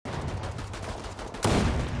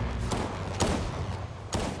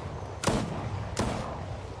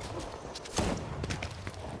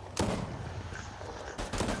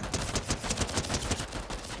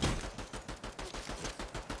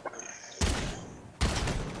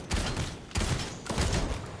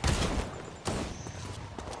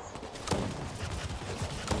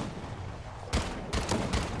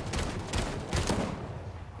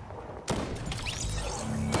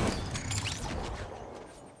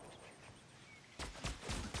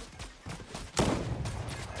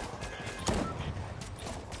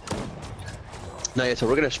No, yeah, so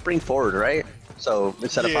we're gonna spring forward, right? So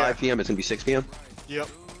instead of 5 p.m., it's gonna be 6 p.m. Yep.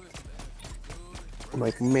 I'm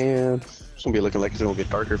like, man, it's gonna be looking like it's gonna get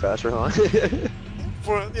darker faster, huh?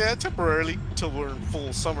 Yeah, temporarily till we're in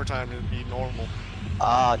full summertime, it'd be normal.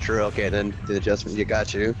 Ah, true. Okay, then the adjustment. You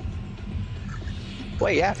got you.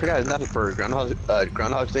 Wait, yeah, I forgot. It's nothing for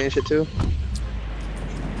Groundhog's Day and shit too.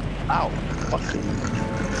 Ow! Fuck.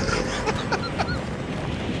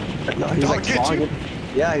 No, he's like clawing it.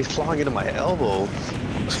 Yeah, he's clawing into my elbow.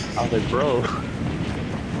 I was like, bro.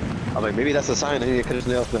 I'm like, maybe that's a sign I need to cut his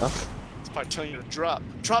nails now. It's probably telling you to drop.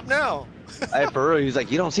 Drop now! I for real, he's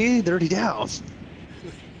like, you don't see? They're already down.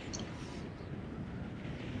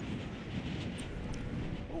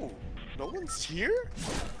 Oh, no one's here?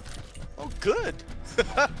 Oh, good. Hey,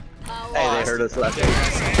 they heard us last week.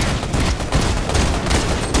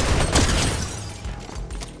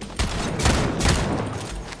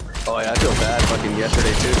 Oh yeah, I feel bad fucking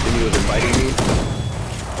yesterday too, when he was inviting me.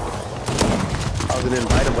 I was gonna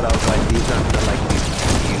invite him, but I was like, he's not gonna like me.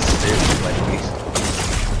 He's seriously like me.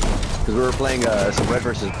 Because we were playing some Red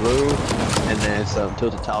versus Blue, and then some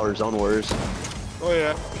Tilted Towers Zone Wars. Oh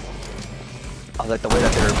yeah. I was like, the way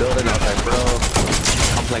that they were building, I was like, bro,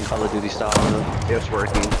 I'm playing Call of Duty style, and it's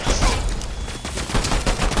working.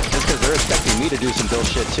 Just because they're expecting me to do some build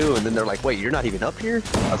shit too, and then they're like, wait, you're not even up here?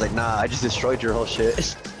 I was like, nah, I just destroyed your whole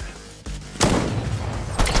shit.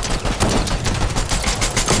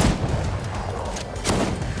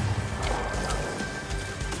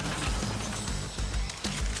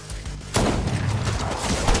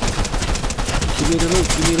 Give me the loot,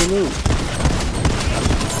 give me the loot.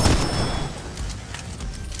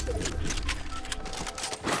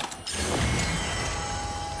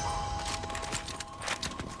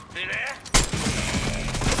 Hey there?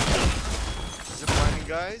 Ziplining,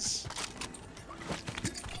 guys.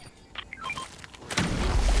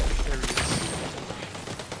 There he is.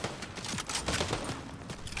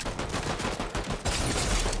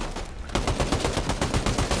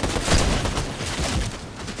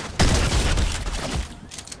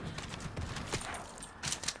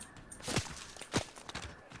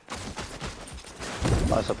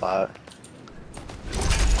 That's a bot.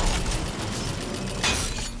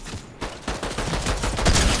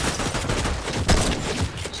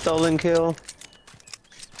 Stolen kill.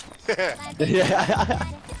 Yeah.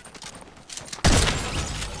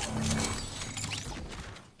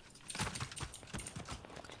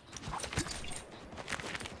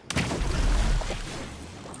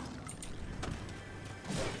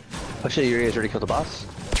 Oh shit, you guys already killed the boss?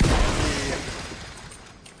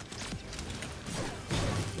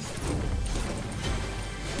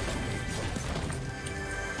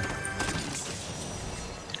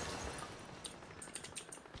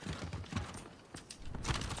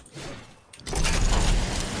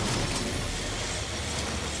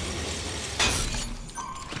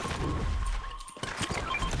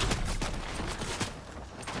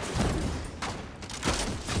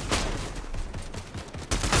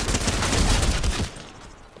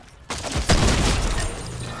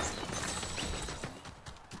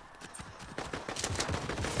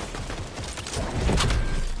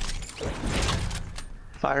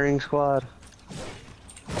 Firing squad.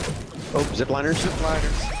 Oh, zipliners.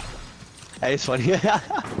 Zipliners. Hey, it's funny.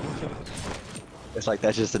 It's like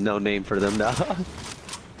that's just a known name for them now.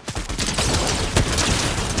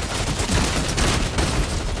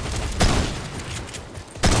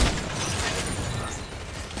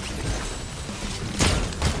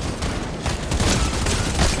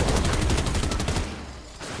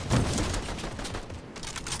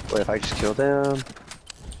 Wait, if I just kill them?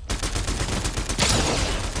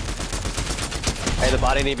 Hey, the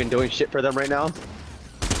bot ain't even doing shit for them right now.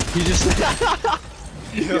 He just...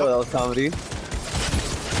 Yo, that was comedy.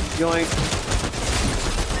 Yoink.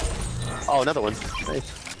 Oh, another one.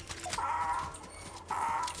 Nice.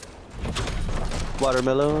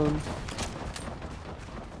 Watermelon.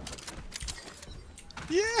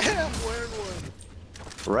 Yeah, I'm wearing one.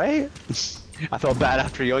 Right? I felt bad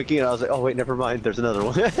after yoinking and I was like, oh wait, never mind, there's another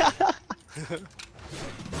one.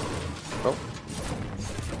 Oh.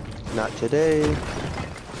 Not today.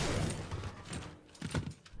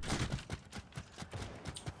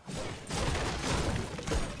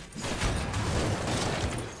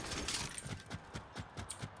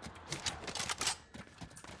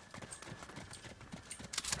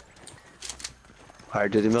 Alright,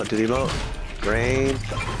 do the emote, do the emote. Grain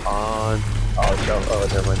on. Oh, oh,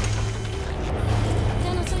 never mind.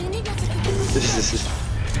 This is.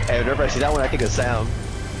 Hey, whenever I see that one, I think of Sam.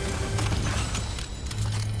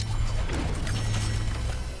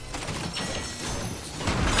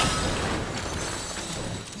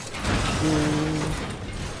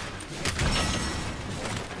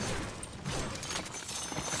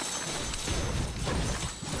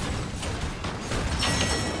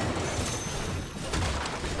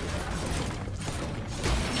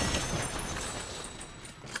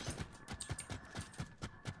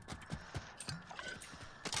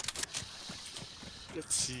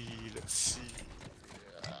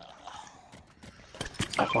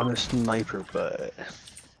 on a sniper, but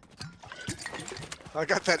I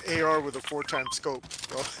got that AR with a 4x scope.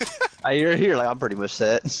 So. you're here. Like I'm pretty much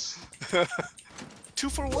set. 2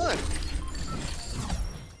 for 1.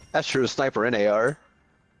 That's true. Sniper and AR.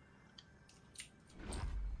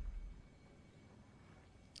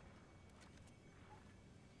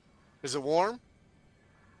 Is it warm?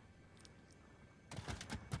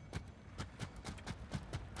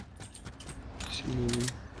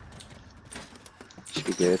 Should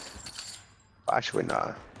be good. Actually,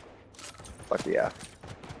 nah. Fuck yeah.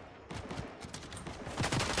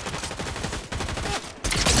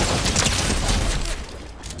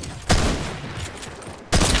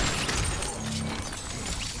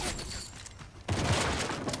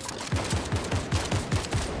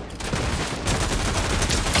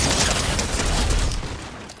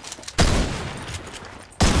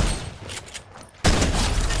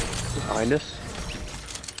 Behind us.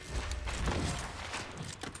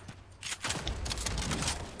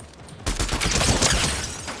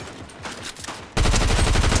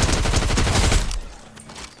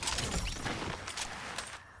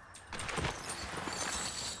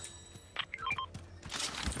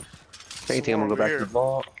 Anything, I'm gonna go back to the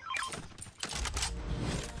vault.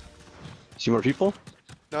 See more people?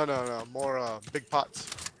 No, more big pots.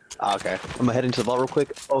 Ah, okay. I'm gonna head into the vault real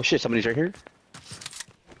quick. Oh shit, somebody's right here.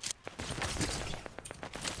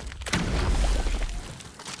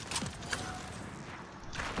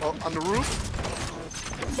 Oh, on the roof?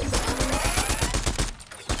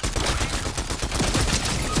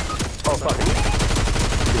 Oh fuck.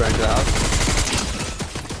 You ran into the house.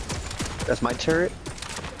 That's my turret.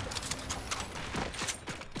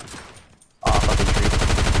 Oh, fucking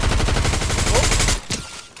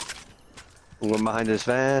tree. One behind this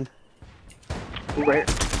van. Ooh, right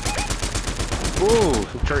here. Ooh,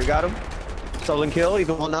 turret got him. Stolen kill,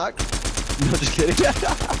 even one knock. No, just kidding.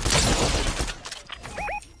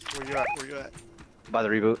 Where you at? Where you at? By the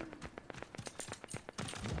reboot.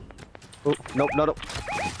 Oh, nope, nope.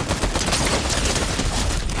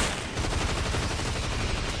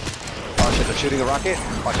 Oh shit, they're shooting a rocket.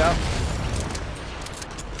 Watch out.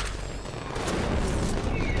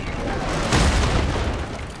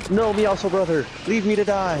 No, me also, brother. Leave me to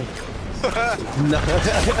die. No.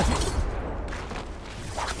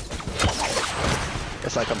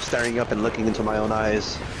 It's like I'm staring up and looking into my own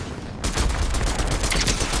eyes.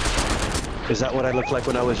 Is that what I looked like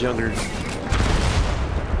when I was younger?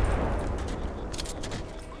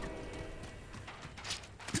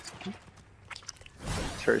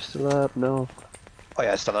 Turret still up? No. Oh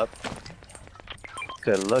yeah, it's still up.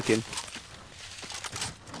 Good looking.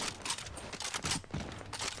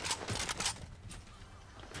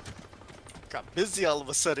 Got busy all of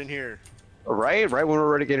a sudden here. Right when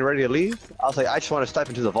we're getting ready to leave, I was like, I just want to step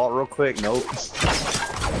into the vault real quick. Nope.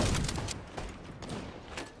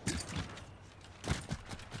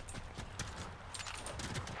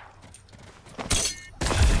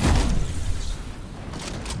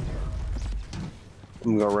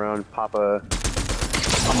 I'm gonna go around, pop a...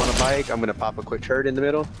 I'm on a bike, I'm gonna pop a quick turret in the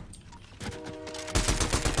middle.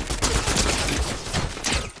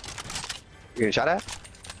 You getting shot at?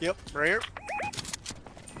 Yep, right here.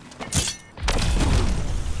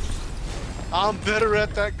 I'm better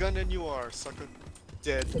at that gun than you are, sucker.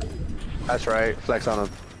 Dead. That's right, flex on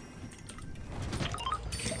him.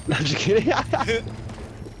 I'm just kidding. I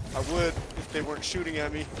would if they weren't shooting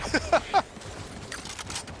at me.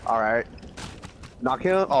 Alright. Knock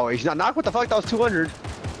him? Oh, he's not knocked? What the fuck? That was 200.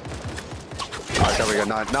 Alright, there we go.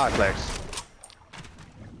 Now I flex.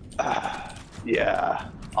 Yeah.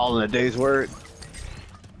 All in a day's work.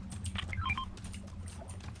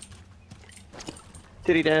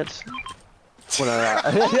 Titty dance. When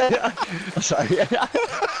I'm sorry.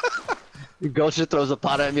 Ghost just throws a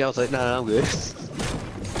pot at me. I was like, nah, I'm good.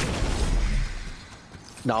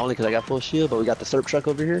 Not only because I got full shield, but we got the slurp truck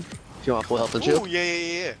over here. If you want full health and shield. Oh,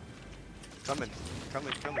 yeah. Coming.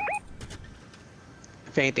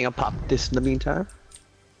 If anything, I'll pop this in the meantime.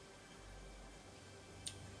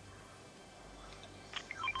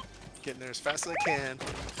 Getting there as fast as I can.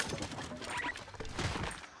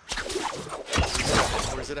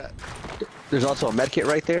 Where's it at? There's also a med kit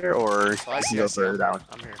right there, or Oh, I see, you I go see. further down.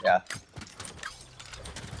 I'm here. Yeah.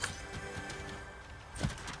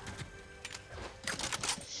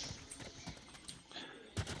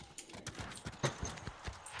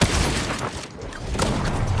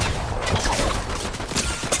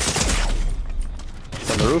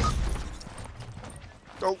 On the roof?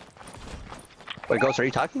 Oh, Wait, Ghost, are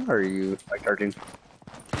you talking or are you like charging?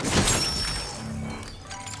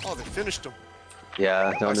 oh, they finished him.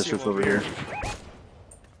 Yeah, they're on I this see roof him over here.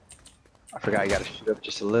 I forgot you gotta shoot up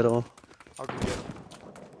just a little. I'll go get him.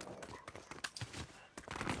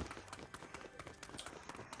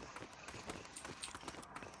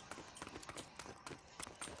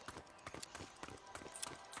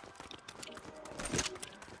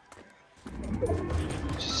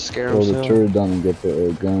 Just scare him. Throw the still. turret down and get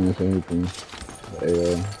the gun if anything.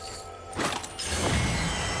 The AR.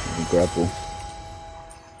 The grapple.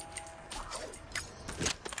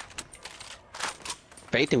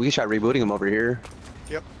 If anything, we can try rebooting him over here.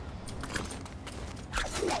 Yep.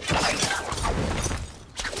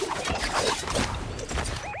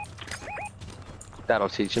 That'll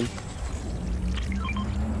teach him.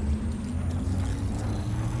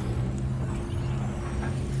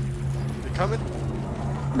 They coming?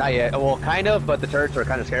 Not yet. Well, kind of, but the turrets are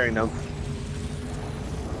kind of scaring them.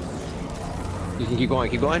 You can keep going,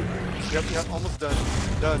 keep going. Yep, almost done.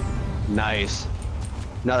 Done. Nice.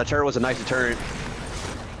 No, the turret was a nice deterrent.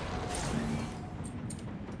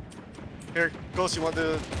 Here, Ghost, you want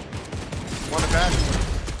it back?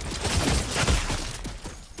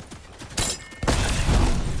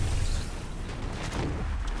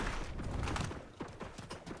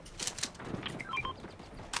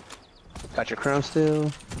 Got your crown still.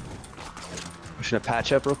 I'm just gonna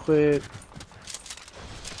patch up real quick.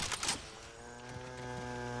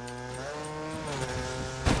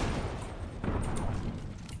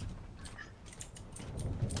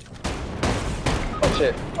 Oh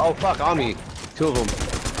shit. Oh fuck, on me. Two of them.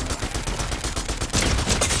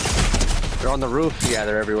 They're on the roof. Yeah,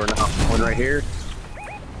 they're everywhere now. One right here.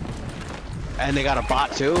 And they got a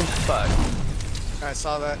bot too. Fuck. I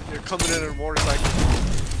saw that. They're coming in a motorcycle.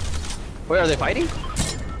 Wait, are they fighting?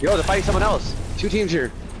 Yo, they're fighting someone else. Two teams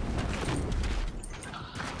here.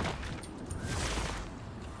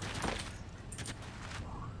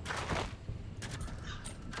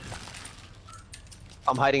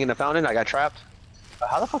 I'm hiding in the fountain. I got trapped.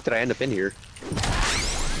 How the fuck did I end up in here?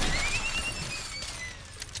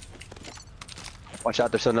 Watch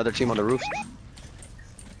out, there's another team on the roof.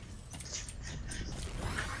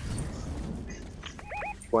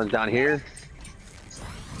 One's down here.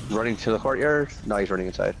 Running to the courtyard. No, he's running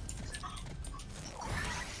inside.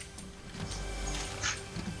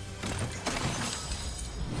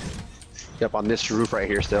 Yep, on this roof right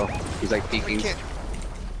here still. He's like peeking.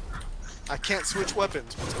 I can't switch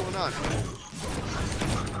weapons. What's going on?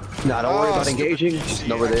 Nah, don't worry about stupid engaging. PC. Just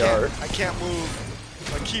know where they are. I can't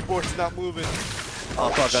move. My keyboard's not moving. Oh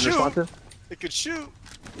fuck, unresponsive? It could shoot.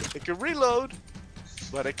 It could reload.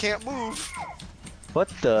 But it can't move. What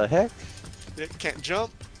the heck? It can't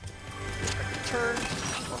jump. I can turn.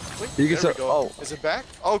 Oh, wait, You can there we start- go. oh. Is it back?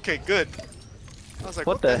 Okay, good. I was like,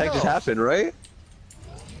 What the heck just hell? happened, right?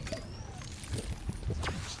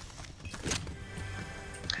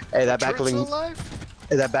 Hey, that Turret's still backling. alive?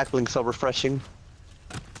 Hey, that backling's so refreshing.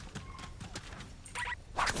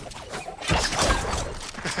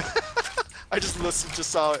 I just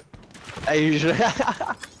saw it. I usually,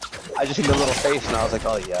 I just seen the little face and I was like,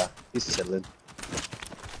 oh yeah, he's chilling.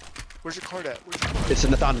 Where's your card at? Where's your card? It's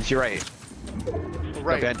in the fountain to your right. Oh,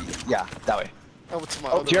 right. Okay, yeah, that way. I went to my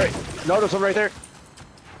Oh, other to your right. right. No, there's one right there.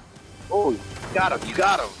 Oh, you got him, you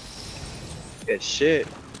got him. Good shit.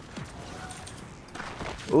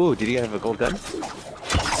 Ooh, did he have a gold gun?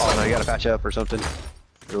 Oh no, you gotta patch up or something.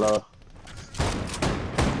 You're low.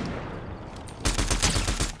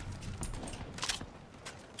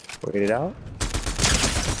 Wait it out.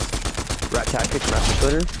 Rat tactics, master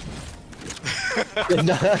splitter.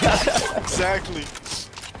 Exactly.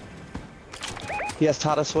 He has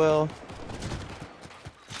taught us well.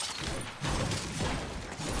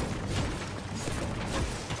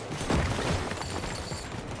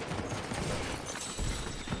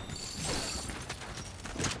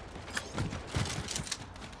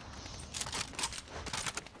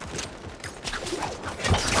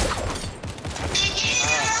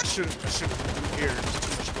 I should have here. There's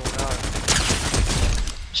too much going on.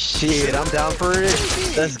 Shit, I'm down for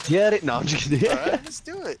it. Let's get it. No, I'm just kidding. Alright, let's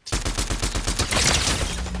do it.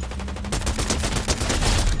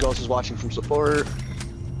 Ghost is watching from support.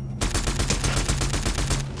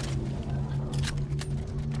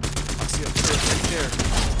 I see a turret right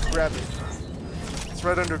there. Grab it. It's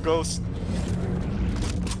right under Ghost.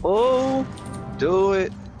 Oh, do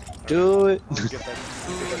it. Do it. I'll get that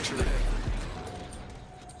turret.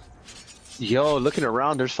 Yo, looking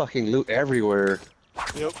around, there's fucking loot everywhere.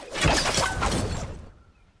 Yep.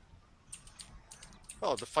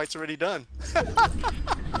 Oh, the fight's already done.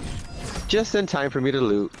 Just in time for me to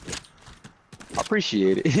loot.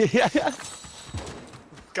 Appreciate it.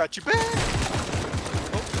 Got you back.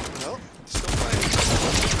 Oh, no. Still fighting.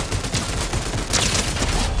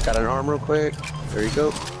 Got an arm real quick. There you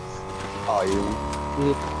go. Oh, you.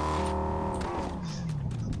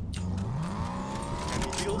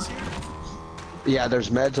 Any heals here? Yeah, there's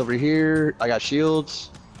meds over here. I got shields.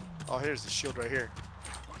 Oh, here's the shield right here.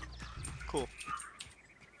 Cool.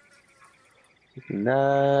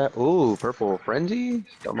 Nah. Ooh, purple frenzy.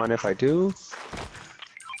 Don't mind if I do.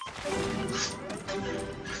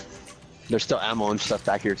 There's still ammo and stuff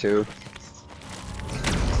back here too.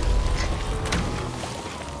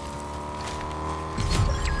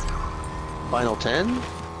 Final 10?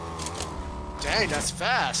 Dang, that's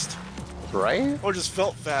fast. Right? Or just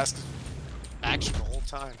felt fast. Action the whole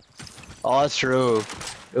time. Oh, that's true.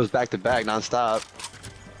 It was back to back, non-stop.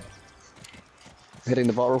 Hitting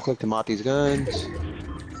the ball real quick to mop these guns.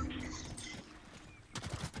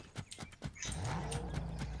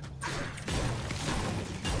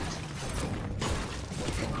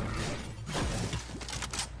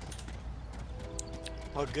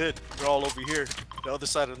 Oh, good. They're all over here. The other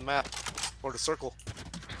side of the map. Or the circle.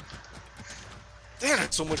 Damn,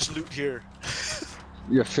 that's so much loot here.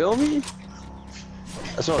 You feel me?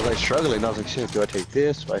 That's why I was like struggling. I was like, shit, do I take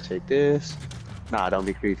this? Do I take this? Nah, don't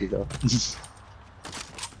be creepy though. What's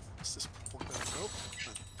this purple gun? Nope.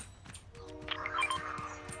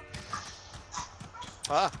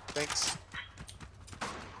 Ah, thanks.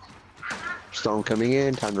 Storm coming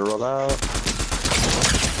in, time to roll out.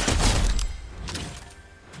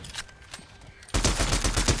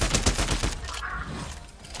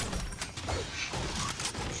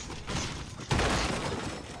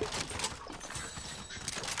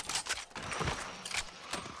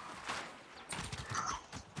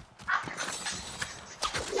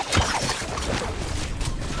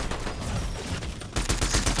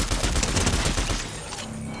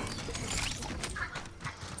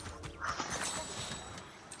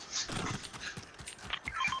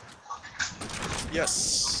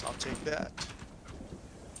 Yes, I'll take that.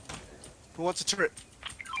 Who wants a turret?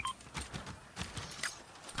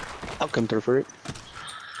 I'll come through for it.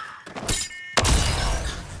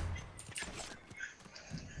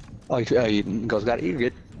 Oh, you guys got it. You're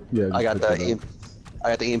good. Yeah, I got just the picked it I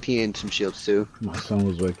got the EMP and some shields too. up. My son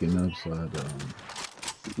was waking up, so I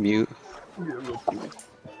had Mute.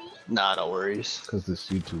 Nah, no worries. because this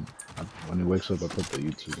YouTube, when he wakes up, I put the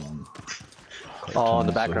YouTube on. Oh, in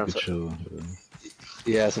the cartoons background. So he could chill. Yeah.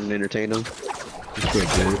 Yeah, something to entertain them. Just for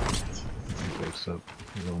a bit. He wakes up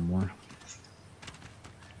a little more.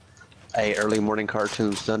 Hey, early morning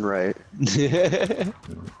cartoons done right.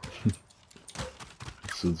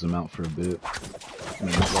 Soothes him out for a bit. And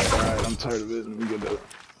then he's like, alright, I'm tired of it, and we get up.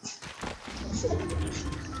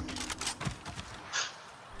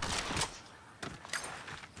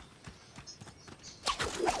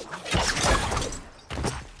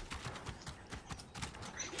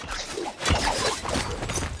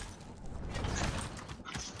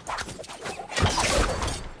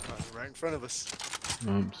 Right in front of us.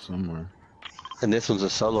 Somewhere. And this one's a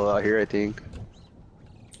solo out here, I think.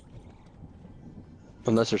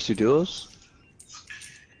 Unless there's two duos.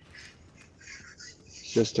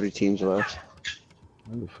 Just 3 teams left.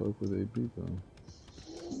 Where the fuck would they be, though?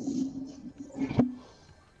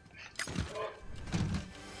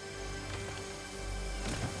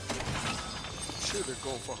 Sure, they're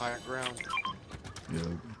going for higher ground. Yeah.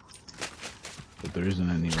 But there isn't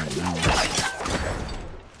any right now.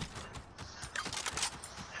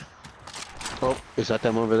 Oh, is that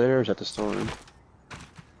them over there or is that the storm?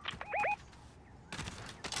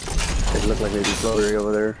 They look like maybe floatery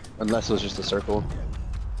over there. Unless it was just a circle.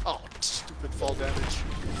 Oh, stupid fall damage.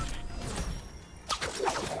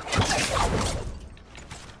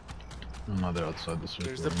 Oh no, they're outside the circle.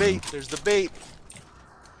 There's the bait. There's the bait.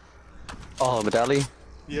 Oh, medallion?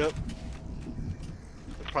 Yep.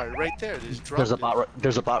 They're probably right there. They just dropped There's a it. bot.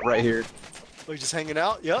 There's a bot right here. Oh, he's just hanging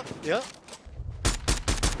out? Yep, yep.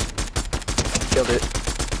 Killed it.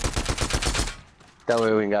 That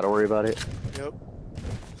way we ain't gotta worry about it. Yep.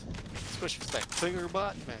 Especially if it's that clinger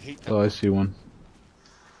bot. Man, I hate that. Oh, I see one.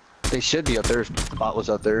 They should be up there if the bot was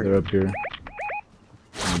up there. They're up here. And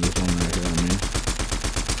there's one right here on me.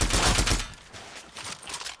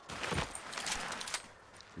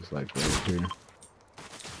 He's like right here.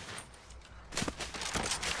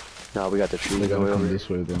 No, we got the tree They gotta going come over this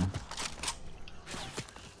way though.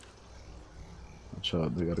 Watch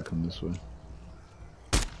out, they gotta come this way.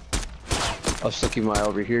 I was sticking my eye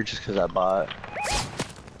over here just because I bought.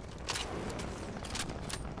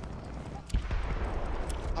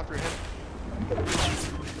 Pop your head.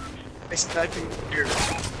 They sniping here.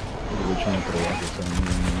 They're trying to put a rocket on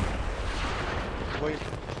me. Wait.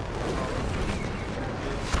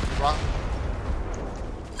 Rock.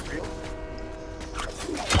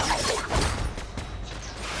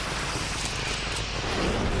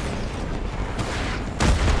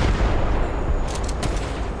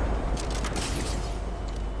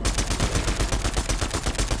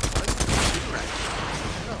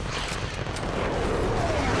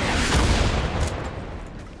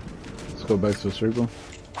 go back to the circle.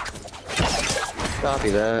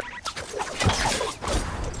 Copy that.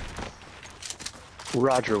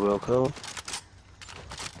 Roger, Wilco.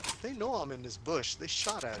 They know I'm in this bush. They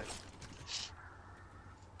shot at it.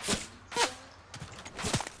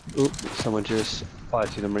 Oop, someone just... Oh, I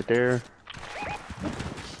see them right there.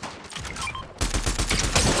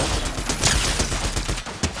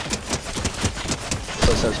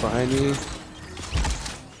 That's behind me.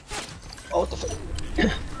 Oh, what the fuck?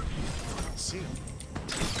 See him.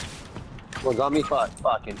 Well, got me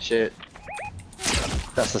fucking shit.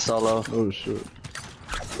 That's the solo. Oh shit.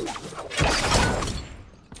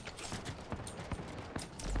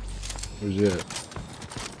 Where's he at?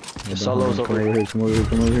 The solo's come over over here. Come over here.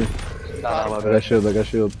 Come over here. Nah, my I bad. got shield. I got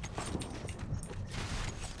shield.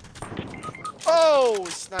 Oh,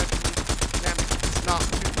 he sniped me. Damn it. It's not two.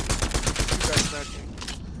 Two guys sniped me.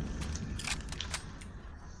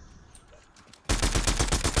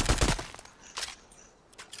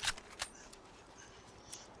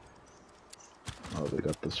 Oh, they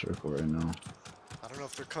got the circle right now. I don't know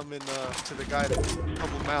if they're coming to the guy to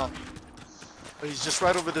help him out. But he's just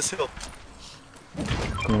right over this hill.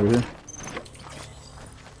 Come over here.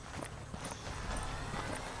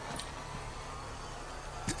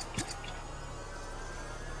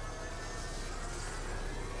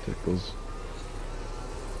 Tickles.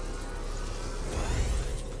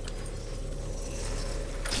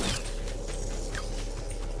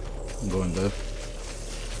 I'm going deaf.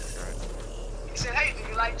 He said, hey, do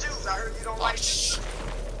you like Jews? I heard you don't like Jews.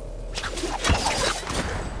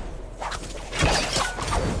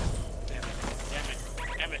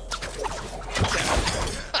 Damn it.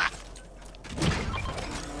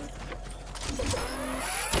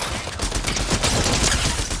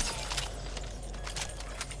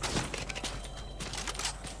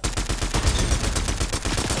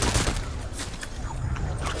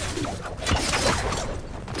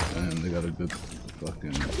 Man, they got a good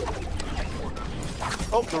fucking...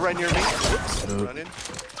 Oh, they're right near me. Whoops. Running.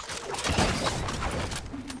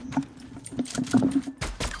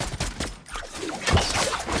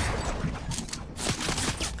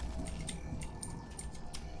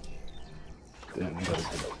 Damn, they got a good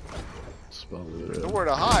spot over there. Nowhere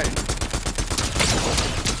to hide.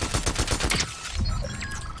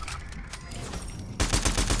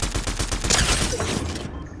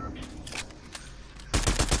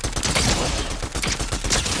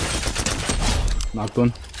 Knocked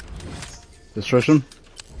one. Just rush him.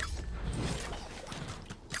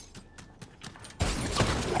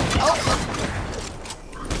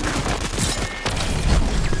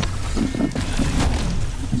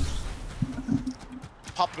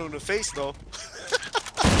 Popped him in the face though.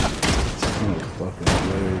 Oh, fucking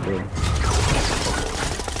way, bro.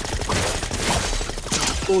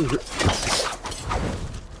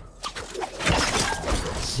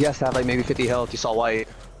 He has to have like maybe 50 health. You saw white.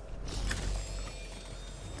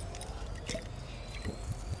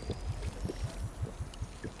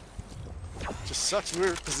 Just such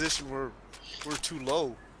weird position where we're too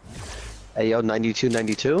low. Hey yo, 92,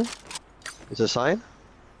 92. Is a sign?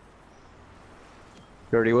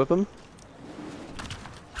 You already whip him?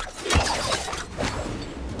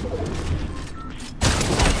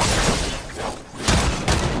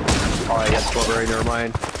 Alright, yes, Strawberry, never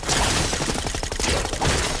mind.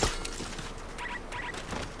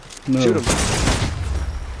 No. Shoot him.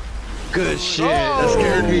 Good shit, that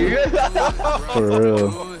scared me. For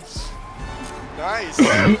real. Nice.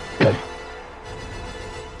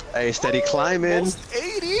 Hey, steady climbing. Almost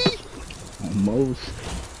 80? Almost.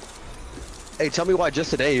 Hey, tell me why just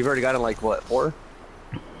today? You've already gotten like, what, 4?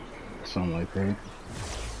 Something like that.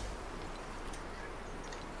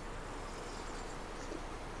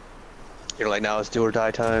 You're like, now it's do or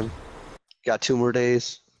die time. Got 2 more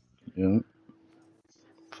days. Yeah.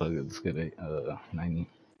 Fuck it, let's get 90.